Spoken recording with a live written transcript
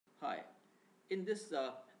In this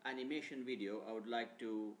animation video, I would like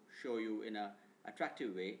to show you in an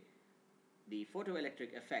attractive way the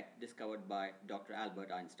photoelectric effect discovered by Dr.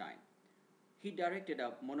 Albert Einstein. He directed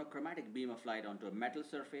a monochromatic beam of light onto a metal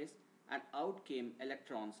surface, and out came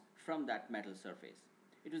electrons from that metal surface.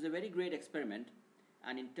 It was a very great experiment,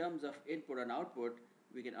 and in terms of input and output,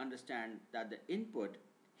 we can understand that the input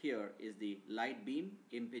here is the light beam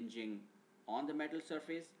impinging on the metal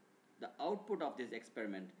surface. The output of this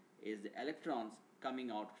experiment is the electrons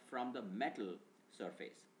coming out from the metal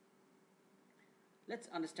surface. Let's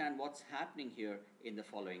understand what's happening here in the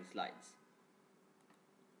following slides.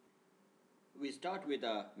 We start with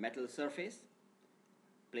a metal surface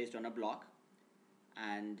placed on a block,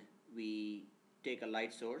 and we take a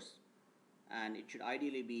light source, and it should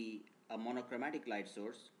ideally be a monochromatic light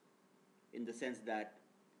source in the sense that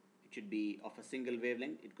it should be of a single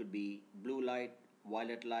wavelength. It could be blue light,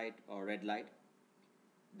 violet light, or red light.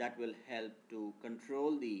 That will help to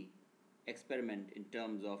control the experiment in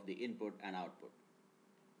terms of the input and output.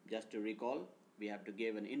 Just to recall, we have to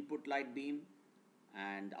give an input light beam,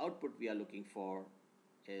 and the output we are looking for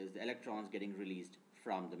is the electrons getting released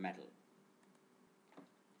from the metal.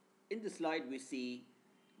 In the slide, we see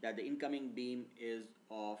that the incoming beam is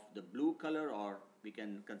of the blue color, or we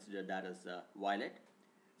can consider that as violet.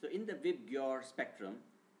 So in the Vibgyor spectrum,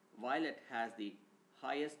 violet has the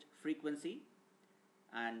highest frequency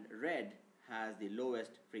and red has the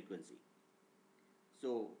lowest frequency.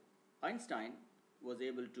 So Einstein was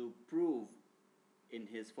able to prove in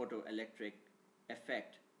his photoelectric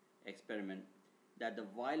effect experiment that the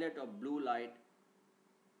violet or blue light,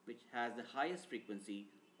 which has the highest frequency,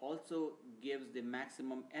 also gives the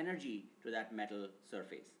maximum energy to that metal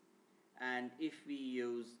surface. And if we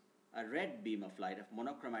use a red beam of light of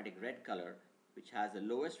monochromatic red color, which has the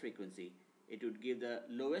lowest frequency, it would give the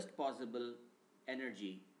lowest possible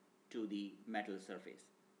energy to the metal surface.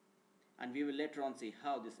 And we will later on see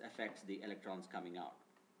how this affects the electrons coming out.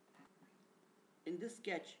 In this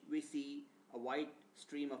sketch, we see a white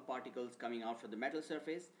stream of particles coming out from the metal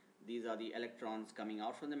surface. These are the electrons coming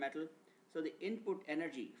out from the metal. So the input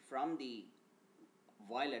energy from the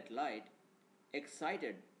violet light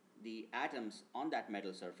excited the atoms on that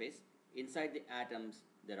metal surface. Inside the atoms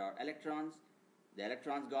there are electrons. The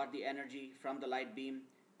electrons got the energy from the light beam,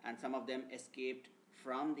 and some of them escaped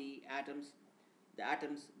from the atoms. The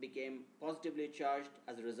atoms became positively charged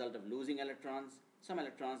as a result of losing electrons. Some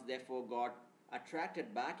electrons therefore got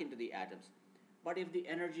attracted back into the atoms. But if the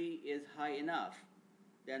energy is high enough,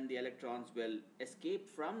 then the electrons will escape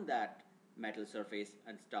from that metal surface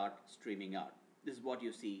and start streaming out. This is what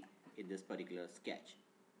you see in this particular sketch.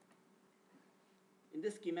 In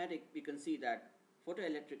this schematic, we can see that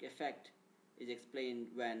photoelectric effect is explained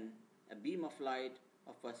when a beam of light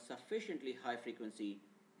of a sufficiently high frequency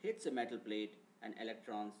hits a metal plate and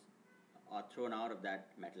electrons are thrown out of that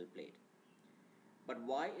metal plate. But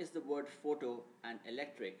why is the word photo and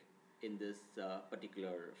electric in this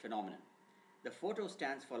particular phenomenon? The photo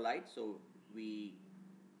stands for light, so we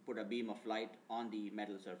put a beam of light on the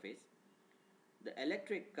metal surface. The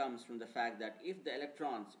electric comes from the fact that if the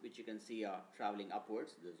electrons, which you can see are traveling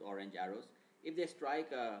upwards, those orange arrows, if they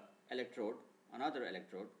strike another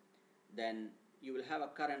electrode, then you will have a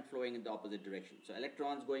current flowing in the opposite direction. So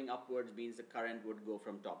electrons going upwards means the current would go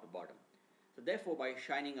from top to bottom. So therefore, by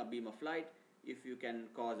shining a beam of light, if you can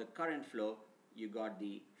cause a current flow, you got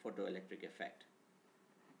the photoelectric effect.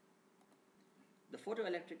 The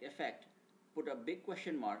photoelectric effect put a big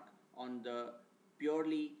question mark on the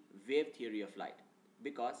purely wave theory of light,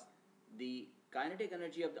 because the kinetic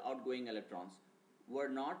energy of the outgoing electrons were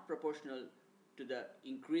not proportional to the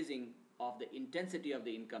increasing of the intensity of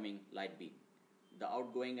the incoming light beam. The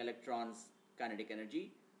outgoing electrons' kinetic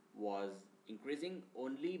energy was increasing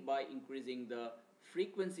only by increasing the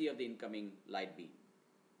frequency of the incoming light beam.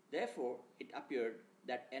 Therefore, it appeared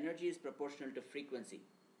that energy is proportional to frequency.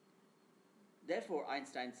 Therefore,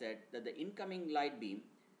 Einstein said that the incoming light beam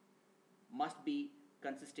must be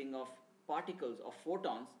consisting of particles or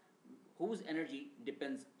photons whose energy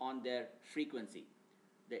depends on their frequency.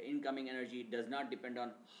 The incoming energy does not depend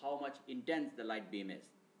on how much intense the light beam is.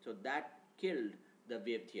 So that killed the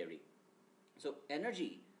wave theory. So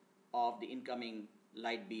energy of the incoming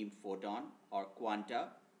light beam photon or quanta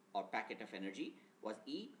or packet of energy was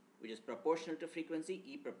E, which is proportional to frequency,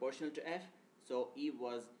 E proportional to F. So E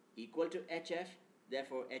was equal to HF.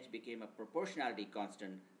 Therefore, H became a proportionality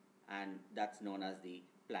constant, and that's known as the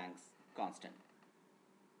Planck's constant.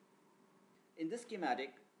 In this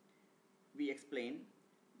schematic, we explain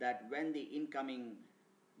that when the incoming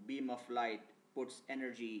beam of light puts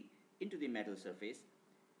energy into the metal surface,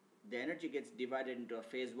 the energy gets divided into a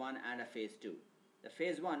phase 1 and a phase 2. The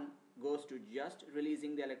phase 1 goes to just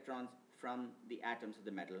releasing the electrons from the atoms of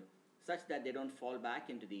the metal such that they don't fall back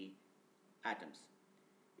into the atoms.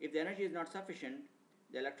 If the energy is not sufficient,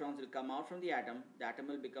 the electrons will come out from the atom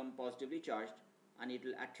will become positively charged, and it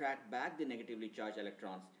will attract back the negatively charged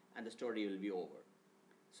electrons, and the story will be over.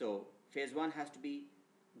 So phase 1 has to be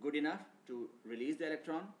good enough to release the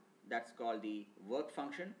electron. That's called the work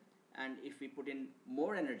function. And if we put in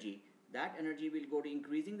more energy, that energy will go to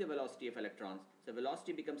increasing the velocity of electrons. So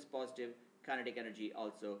velocity becomes positive, kinetic energy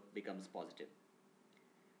also becomes positive.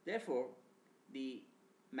 Therefore, the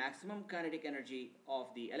maximum kinetic energy of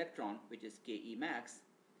the electron, which is Ke max,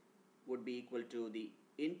 would be equal to the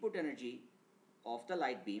input energy of the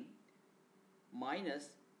light beam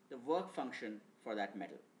minus the work function for that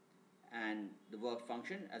metal. And the work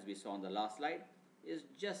function, as we saw on the last slide, is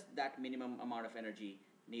just that minimum amount of energy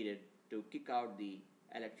needed to kick out the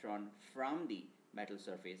electron from the metal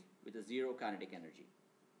surface with a zero kinetic energy.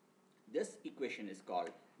 This equation is called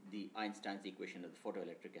the Einstein's equation of the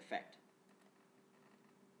photoelectric effect.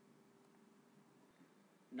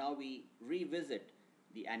 Now we revisit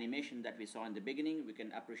the animation that we saw in the beginning. We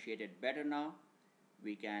can appreciate it better now.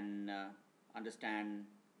 We can understand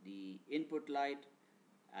the input light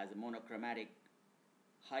as a monochromatic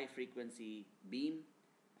high frequency beam,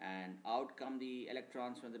 and out come the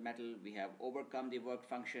electrons from the metal. We have overcome the work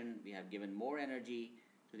function. We have given more energy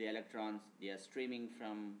to the electrons. They are streaming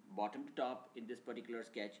from bottom to top in this particular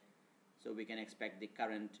sketch. So we can expect the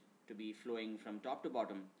current to be flowing from top to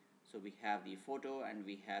bottom. So we have the photo and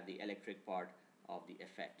we have the electric part of the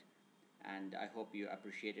effect. And I hope you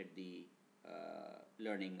appreciated the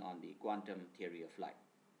learning on the quantum theory of light.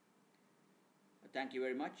 Thank you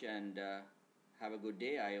very much, and have a good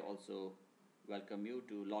day. I also welcome you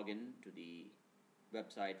to log in to the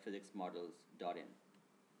website physicsmodels.in.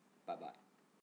 Bye-bye.